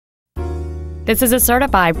This is a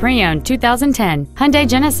certified pre-owned 2010 Hyundai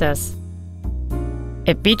Genesis.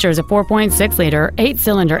 It features a 4.6-liter,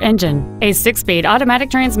 8-cylinder engine, a 6-speed automatic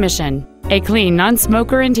transmission, a clean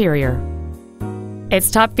non-smoker interior. Its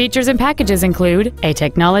top features and packages include a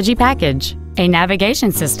technology package, a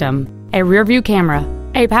navigation system, a rear-view camera,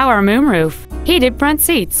 a power moonroof, heated front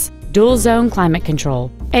seats, dual-zone climate control,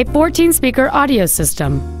 a 14-speaker audio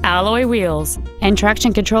system, alloy wheels, and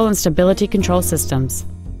traction control and stability control systems.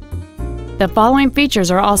 The following features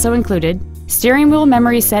are also included: steering wheel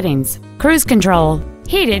memory settings, cruise control,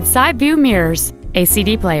 heated side view mirrors, a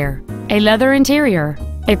CD player, a leather interior,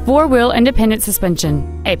 a 4-wheel independent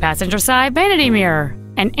suspension, a passenger side vanity mirror,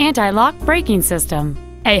 an anti-lock braking system,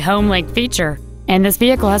 a home link feature, and this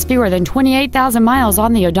vehicle has fewer than 28,000 miles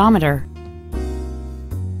on the odometer.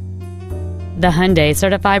 The Hyundai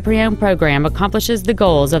Certified Pre-Owned program accomplishes the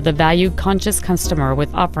goals of the value-conscious customer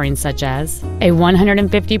with offerings such as a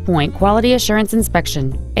 150-point quality assurance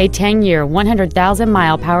inspection, a 10-year,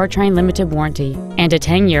 100,000-mile powertrain limited warranty, and a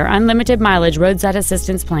 10-year unlimited mileage roadside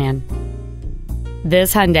assistance plan.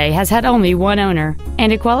 This Hyundai has had only one owner,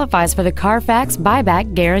 and it qualifies for the Carfax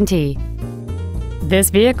buyback guarantee.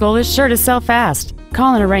 This vehicle is sure to sell fast.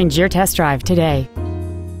 Call and arrange your test drive today.